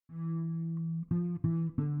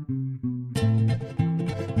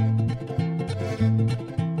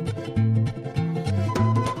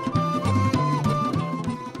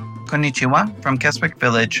Konnichiwa from Keswick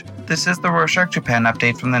Village. This is the Rorschach Japan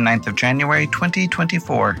update from the 9th of January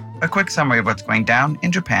 2024. A quick summary of what's going down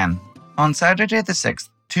in Japan. On Saturday the 6th,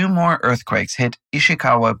 2 more earthquakes hit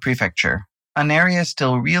Ishikawa Prefecture, an area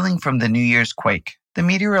still reeling from the New Year's quake. The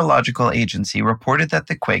meteorological agency reported that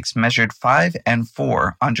the quakes measured 5 and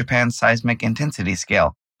 4 on Japan's seismic intensity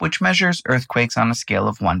scale, which measures earthquakes on a scale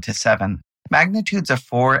of 1 to 7. Magnitudes of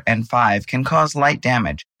 4 and 5 can cause light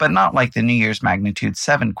damage, but not like the New Year's magnitude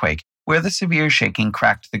 7 quake, where the severe shaking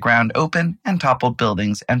cracked the ground open and toppled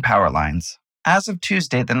buildings and power lines. As of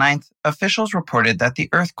Tuesday the 9th, officials reported that the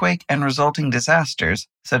earthquake and resulting disasters,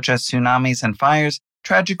 such as tsunamis and fires,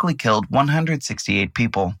 tragically killed 168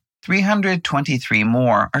 people. 323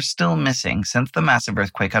 more are still missing since the massive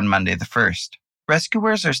earthquake on Monday the 1st.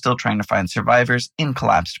 Rescuers are still trying to find survivors in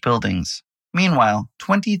collapsed buildings. Meanwhile,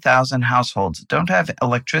 20,000 households don't have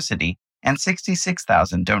electricity and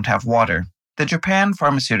 66,000 don't have water. The Japan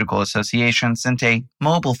Pharmaceutical Association sent a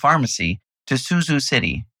mobile pharmacy to Suzu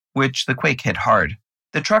City, which the quake hit hard.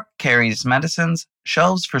 The truck carries medicines,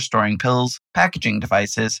 shelves for storing pills, packaging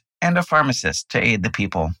devices, and a pharmacist to aid the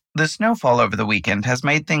people. The snowfall over the weekend has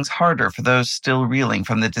made things harder for those still reeling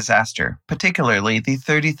from the disaster, particularly the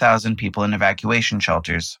 30,000 people in evacuation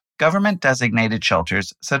shelters. Government-designated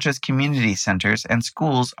shelters, such as community centers and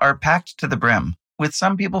schools, are packed to the brim, with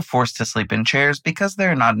some people forced to sleep in chairs because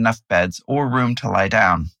there are not enough beds or room to lie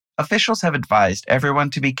down. Officials have advised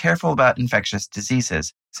everyone to be careful about infectious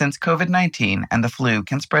diseases, since COVID-19 and the flu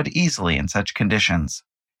can spread easily in such conditions.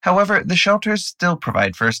 However, the shelters still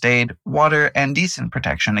provide first aid, water, and decent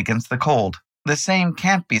protection against the cold. The same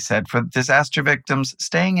can't be said for disaster victims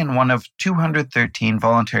staying in one of 213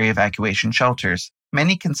 voluntary evacuation shelters,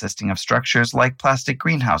 many consisting of structures like plastic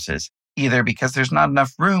greenhouses, either because there's not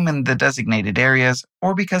enough room in the designated areas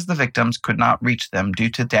or because the victims could not reach them due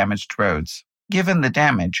to damaged roads. Given the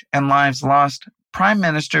damage and lives lost, Prime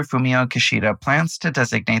Minister Fumio Kishida plans to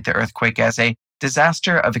designate the earthquake as a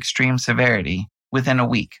disaster of extreme severity within a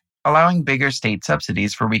week, allowing bigger state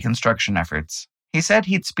subsidies for reconstruction efforts. He said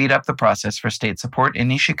he'd speed up the process for state support in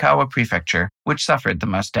Ishikawa Prefecture, which suffered the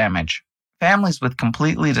most damage. Families with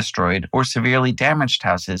completely destroyed or severely damaged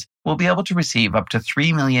houses will be able to receive up to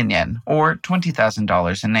 3 million yen, or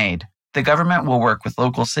 $20,000 in aid. The government will work with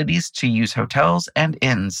local cities to use hotels and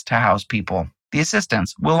inns to house people. The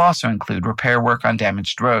assistance will also include repair work on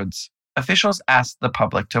damaged roads. Officials asked the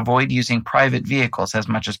public to avoid using private vehicles as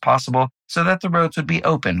much as possible so that the roads would be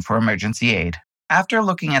open for emergency aid. After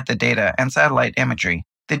looking at the data and satellite imagery,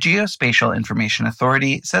 the Geospatial Information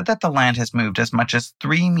Authority said that the land has moved as much as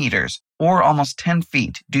 3 meters, or almost 10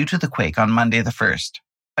 feet, due to the quake on Monday the 1st.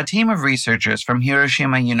 A team of researchers from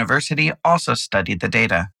Hiroshima University also studied the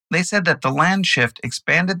data. They said that the land shift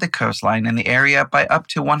expanded the coastline in the area by up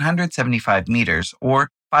to 175 meters, or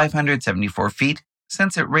 574 feet,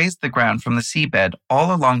 since it raised the ground from the seabed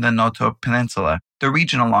all along the Noto Peninsula, the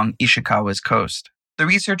region along Ishikawa's coast. The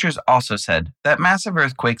researchers also said that massive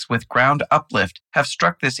earthquakes with ground uplift have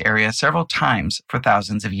struck this area several times for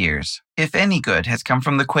thousands of years. If any good has come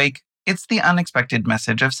from the quake, it's the unexpected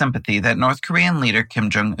message of sympathy that North Korean leader Kim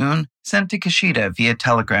Jong-un sent to Kishida via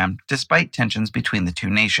telegram, despite tensions between the two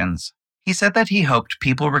nations. He said that he hoped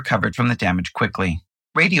people recovered from the damage quickly.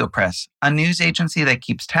 Radio Press, a news agency that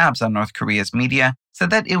keeps tabs on North Korea's media, said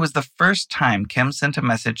that it was the first time Kim sent a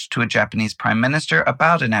message to a Japanese prime minister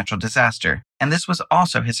about a natural disaster, and this was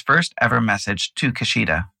also his first ever message to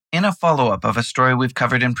Kishida. In a follow-up of a story we've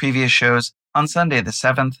covered in previous shows, on Sunday the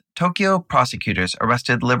 7th, Tokyo prosecutors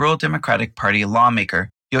arrested Liberal Democratic Party lawmaker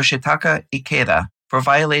Yoshitaka Ikeda for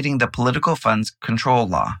violating the political funds control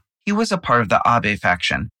law. He was a part of the Abe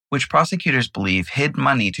faction, which prosecutors believe hid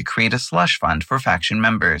money to create a slush fund for faction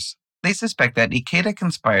members. They suspect that Ikeda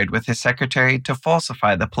conspired with his secretary to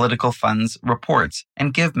falsify the political fund's reports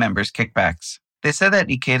and give members kickbacks. They said that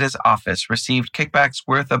Ikeda's office received kickbacks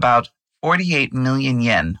worth about 48 million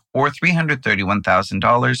yen, or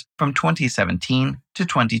 $331,000, from 2017 to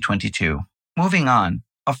 2022. Moving on,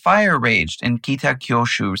 a fire raged in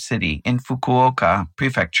Kita-Kyushu City in Fukuoka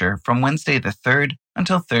Prefecture from Wednesday the 3rd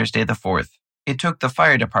until Thursday the 4th. It took the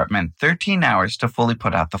fire department 13 hours to fully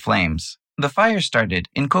put out the flames. The fire started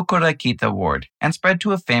in Kokorakita Ward and spread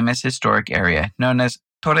to a famous historic area known as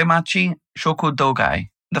Toremachi Shokudogai.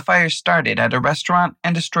 The fire started at a restaurant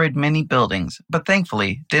and destroyed many buildings, but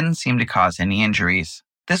thankfully didn't seem to cause any injuries.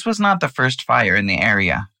 This was not the first fire in the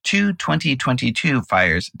area. 2 2022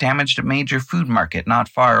 fires damaged a major food market not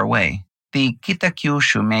far away. The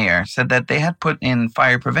Kita-Kyushu mayor said that they had put in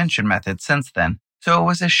fire prevention methods since then, so it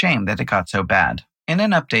was a shame that it got so bad. In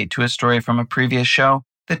an update to a story from a previous show,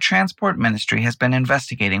 the Transport Ministry has been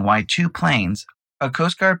investigating why 2 planes, A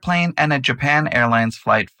Coast Guard plane and a Japan Airlines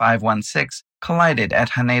Flight 516 collided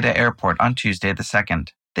at Haneda Airport on Tuesday the 2nd.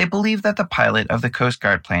 They believe that the pilot of the Coast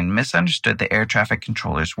Guard plane misunderstood the air traffic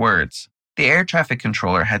controller's words. The air traffic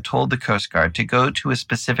controller had told the Coast Guard to go to a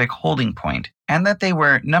specific holding point and that they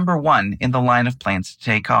were number 1 in the line of planes to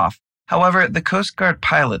take off. However, the Coast Guard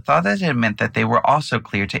pilot thought that it meant that they were also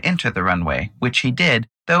clear to enter the runway, which he did,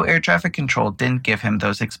 though air traffic control didn't give him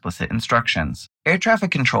those explicit instructions. Air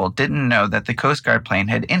traffic control didn't know that the Coast Guard plane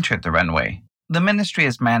had entered the runway. The ministry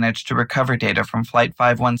has managed to recover data from Flight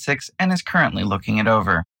 516 and is currently looking it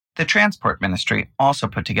over. The Transport Ministry also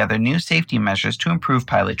put together new safety measures to improve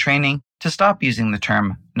pilot training, to stop using the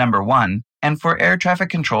term number 1, and for air traffic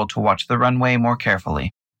control to watch the runway more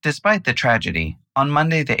carefully. Despite the tragedy, on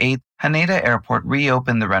Monday the 8th, Haneda Airport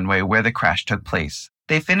reopened the runway where the crash took place.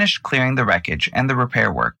 They finished clearing the wreckage and the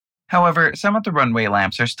repair work. However, some of the runway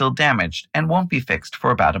lamps are still damaged and won't be fixed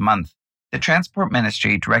for about a month. The Transport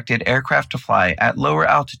Ministry directed aircraft to fly at lower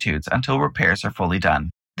altitudes until repairs are fully done.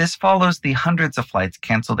 This follows the hundreds of flights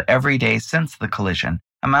canceled every day since the collision,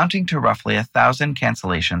 amounting to roughly 1,000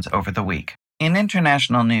 cancellations over the week. In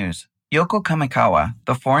international news, Yoko Kamikawa,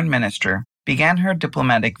 the foreign minister, began her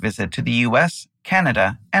diplomatic visit to the US,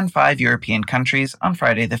 Canada, and 5 European countries on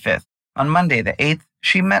Friday the 5th. On Monday the 8th,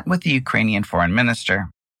 she met with the Ukrainian foreign minister.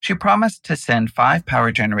 She promised to send 5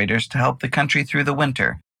 power generators to help the country through the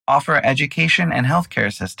winter, offer education and healthcare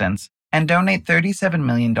assistance, and donate $37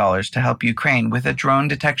 million to help Ukraine with a drone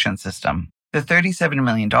detection system. The $37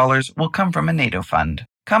 million will come from a NATO fund.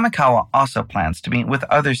 Kamikawa also plans to meet with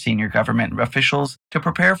other senior government officials to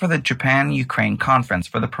prepare for the Japan-Ukraine Conference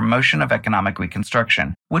for the Promotion of Economic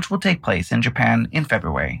Reconstruction, which will take place in Japan in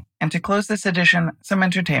February. And to close this edition, some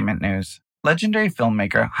entertainment news. Legendary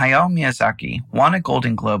filmmaker Hayao Miyazaki won a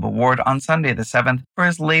Golden Globe Award on Sunday the 7th for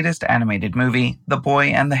his latest animated movie, The Boy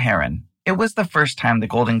and the Heron. It was the first time the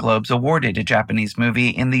Golden Globes awarded a Japanese movie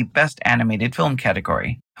in the Best Animated Film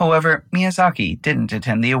category. However, Miyazaki didn't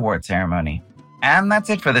attend the award ceremony. And that's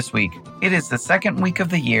it for this week. It is the second week of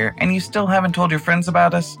the year, and you still haven't told your friends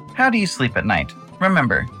about us? How do you sleep at night?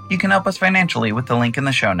 Remember, you can help us financially with the link in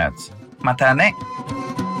the show notes. Mata ne!